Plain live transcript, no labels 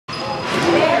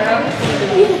And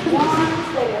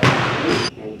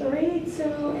 3, 2,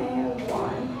 and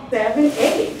 1. 7,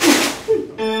 8.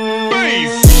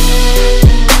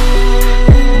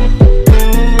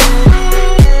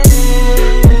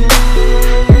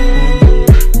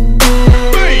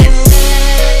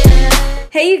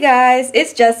 Hey you guys,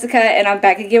 it's Jessica and I'm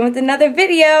back again with another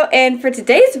video, and for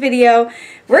today's video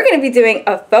we're going to be doing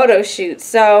a photo shoot.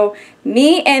 So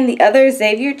me and the other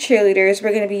Xavier cheerleaders,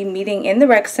 we're going to be meeting in the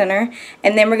rec center,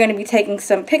 and then we're going to be taking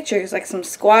some pictures, like some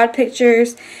squad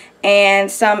pictures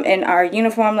and some in our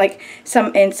uniform, like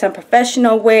some in some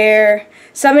professional wear,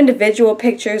 some individual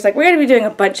pictures. Like we're going to be doing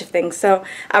a bunch of things. So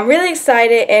I'm really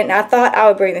excited, and I thought I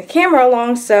would bring the camera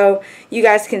along so you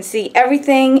guys can see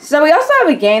everything. So we also have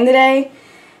a game today.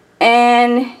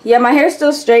 And yeah, my hair's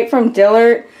still straight from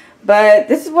Dillard, but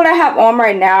this is what I have on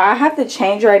right now. I have to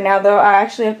change right now though. I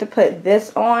actually have to put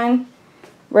this on.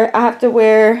 I have to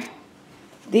wear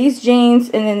these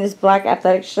jeans and then this black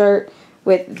athletic shirt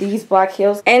with these black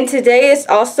heels. And today is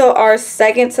also our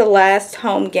second to last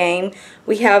home game.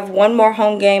 We have one more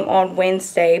home game on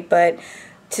Wednesday, but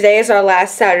today is our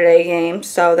last Saturday game.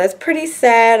 So that's pretty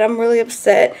sad. I'm really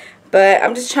upset, but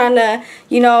I'm just trying to,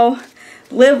 you know,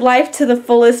 live life to the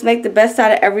fullest, make the best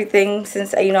out of everything,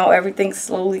 since you know everything's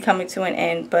slowly coming to an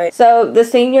end. But so the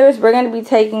seniors, we're going to be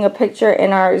taking a picture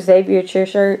in our Xavier cheer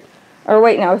shirt. Or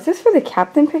wait, no, is this for the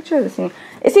captain picture or the senior?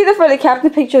 It's either for the captain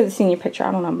picture or the senior picture.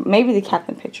 I don't know, maybe the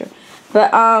captain picture.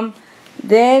 But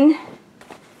then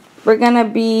we're going to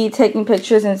be taking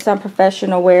pictures in some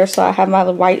professional wear. So I have my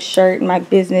white shirt and my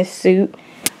business suit.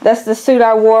 That's the suit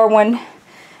I wore when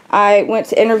I went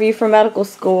to interview for medical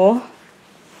school.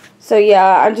 So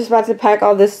yeah, I'm just about to pack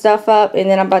all this stuff up and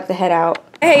then I'm about to head out.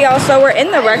 Hey y'all, so we're in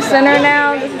the rec center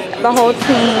now, the whole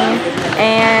team,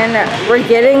 and we're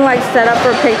getting like set up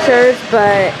for pictures,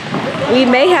 but we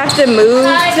may have to move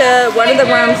to one of the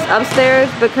rooms upstairs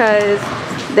because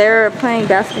they're playing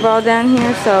basketball down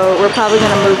here, so we're probably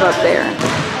gonna move up there.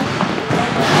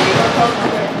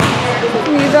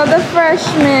 These are the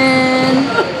freshmen.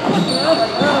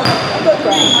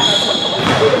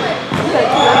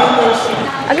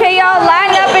 Okay, y'all,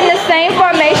 line up in the same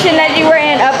formation that you were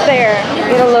in up there.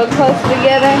 Get a little close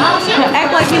together.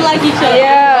 Act like you like each other.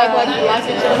 Yeah. Act like you like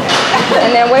each other.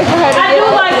 And then wait for her to get I do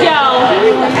like y'all.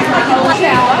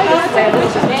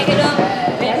 Back it up.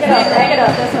 Back it up. Back it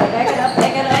up. That's right. Back it up.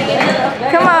 Back it up. Back it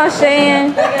up. Come on,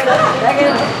 Shan. Back it up. Back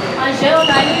it up.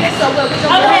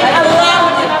 Okay, allow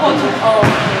it to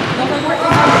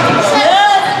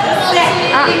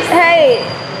hey,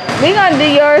 we're gonna do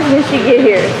yours when she get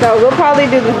here, so we'll probably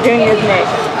do the juniors next.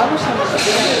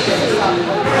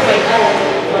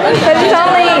 Cause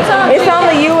it's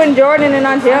only you and Jordan, and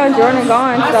Angel and Jordan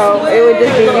gone, so it would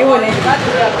just be you and it.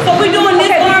 So we're doing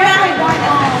this one now?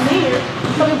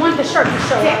 So we want the shirt to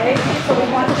show, right? So we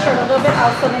want the shirt a little bit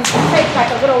out, so then you take like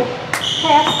a little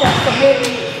half step, so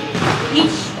maybe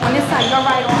each on this side, your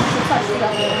right arm should touch the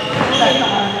other.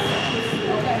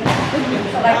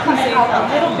 Like coming out a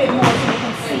little bit more so you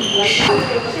can see.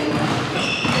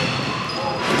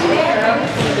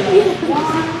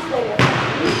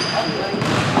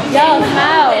 Y'all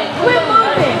smile. Quit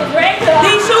moving.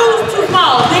 These shoes too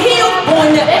small. The heels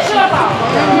going up. That's your fault.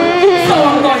 So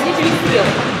I'm going to get you these heels.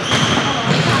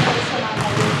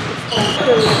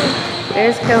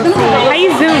 There's Kelsey. How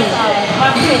you zoom?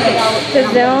 To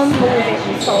zoom?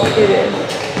 Do this.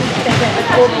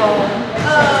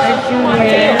 Our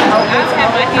junior.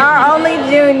 Our only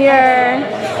junior.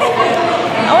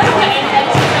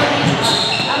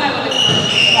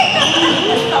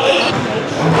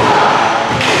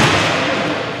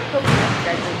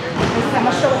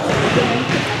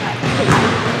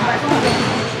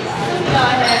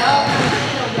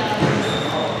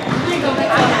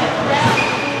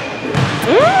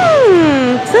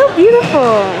 So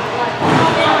beautiful.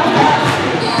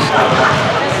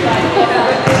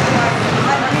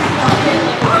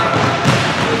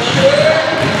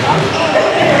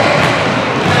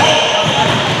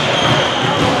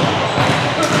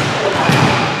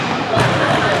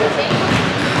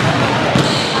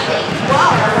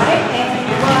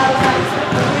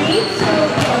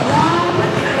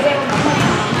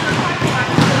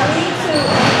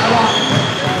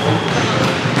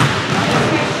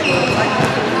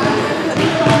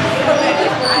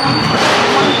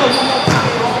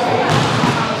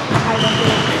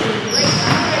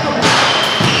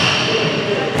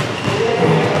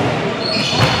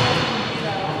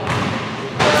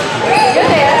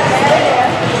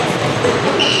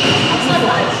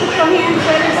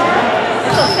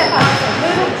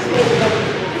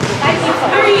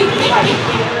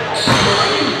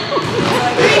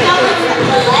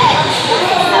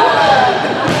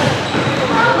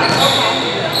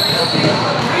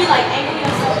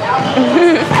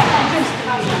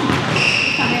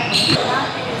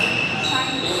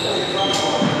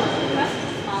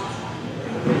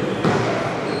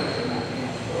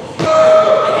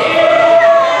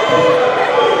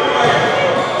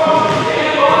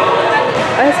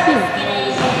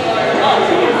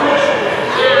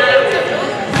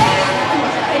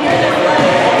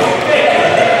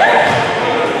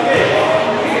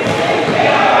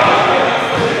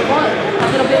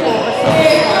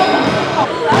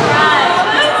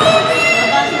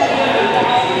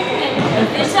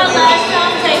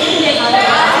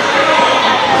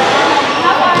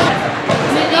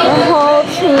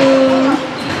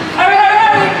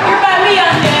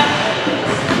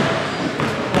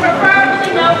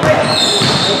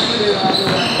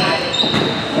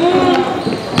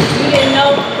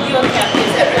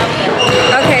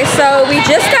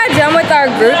 got done with our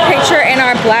group picture and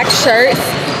our black shirts,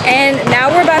 and now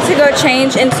we're about to go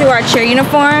change into our cheer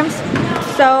uniforms.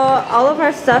 So all of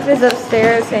our stuff is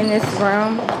upstairs in this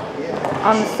room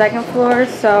on the second floor,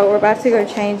 so we're about to go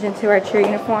change into our cheer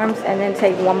uniforms and then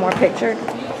take one more picture.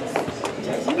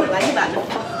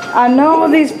 I know,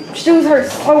 these shoes hurt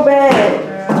so bad.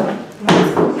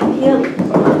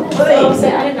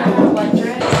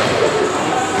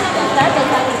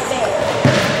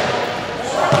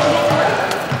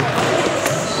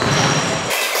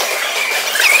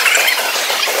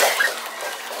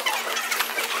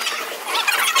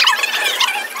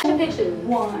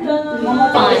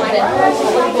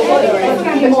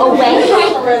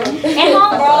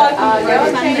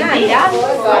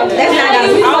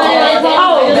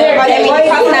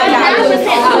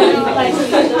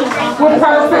 We're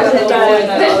perfect.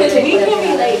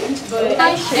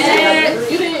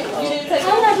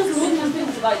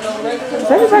 Is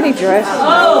everybody dressed?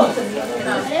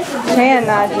 Chan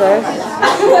not dressed.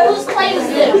 Whose plate is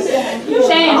this?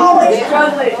 Shane.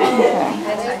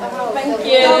 Thank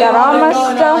you. Got all my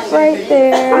stuff right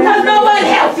there. Nobody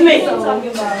helps me.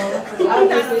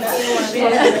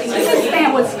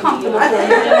 Stand what's comfortable for you.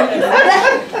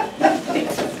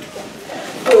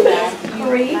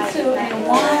 3, 2, and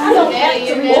 1. Look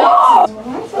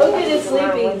at this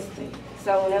sleeping.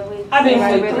 So whenever we I've been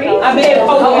sleeping. I've been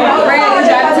Brandon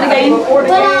driving to the game.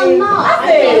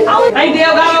 Ain't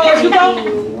Dale got all what you go?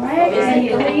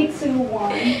 3, 2,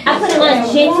 1. I put it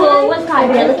on gentle, what's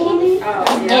called delicate,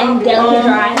 and delicate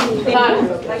dry.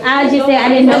 I just said I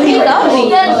didn't know he was over.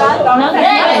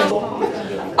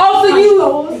 Oh, so you?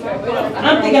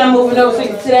 I'm thinking I'm moving over so you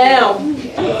can sit down.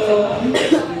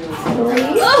 3,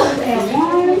 and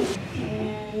 1.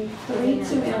 And 3,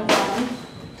 2, and 1.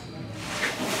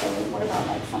 So what about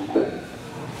like something?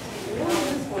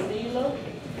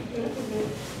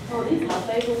 Oh, these are my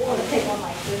favorite one. Take one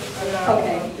like this.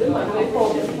 Okay.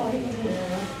 Pull this one.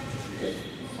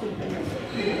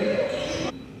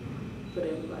 Put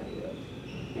everybody up.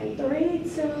 And 3,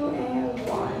 2, and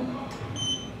 1.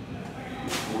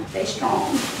 Stay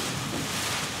strong.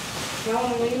 Y'all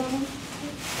want to lean on them?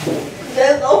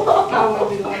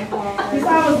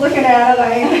 I was looking at it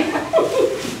like.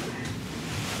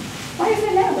 Why is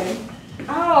it that way?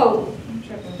 Oh,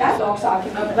 that's dog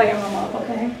socket. Laying them up,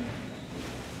 okay?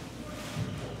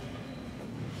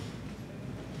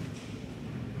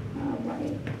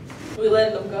 Alright. We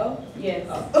letting them go? Yes.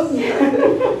 Let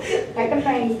the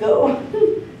things go.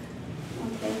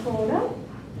 Okay, hold up.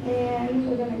 And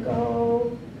we're gonna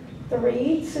go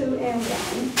 3, 2, and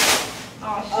 1.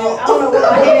 Oh shit, I don't know what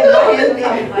my hand's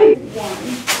coming like 1.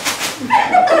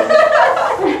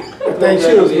 I think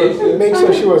she was looking, make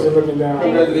sure she wasn't looking down.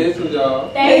 Congratulations,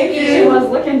 y'all. Thank you. She was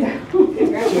looking down. She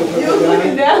was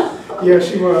looking down? Yeah,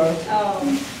 she was.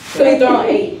 So they throwing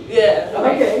 8. Yeah.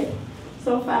 Okay.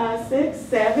 So 5, 6,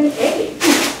 7, 8.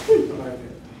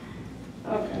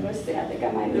 Okay, let's see. I think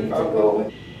I might need to go.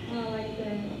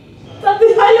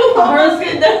 Something how your hers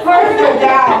get down. Hers go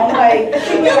down, like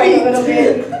she went like a little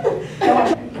bit.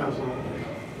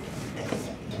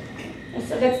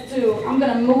 So let's do. I'm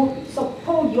gonna move. So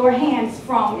pull your hands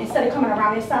from instead of coming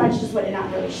around this side, just what they're not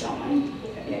really showing.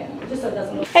 Yeah, just so it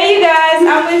doesn't look. Hey you guys,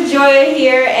 I'm with Joy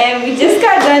here, and we just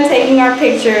got done taking our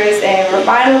pictures, and we're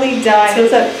finally done. It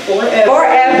took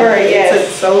forever, yes. It took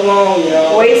so long,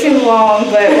 y'all. Way too long,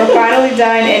 but we're finally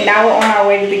done, and now we're on our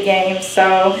way to the game.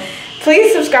 So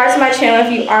please subscribe to my channel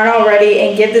if you aren't already,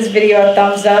 and give this video a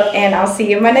thumbs up, and I'll see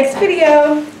you in my next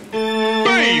video.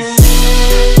 Peace.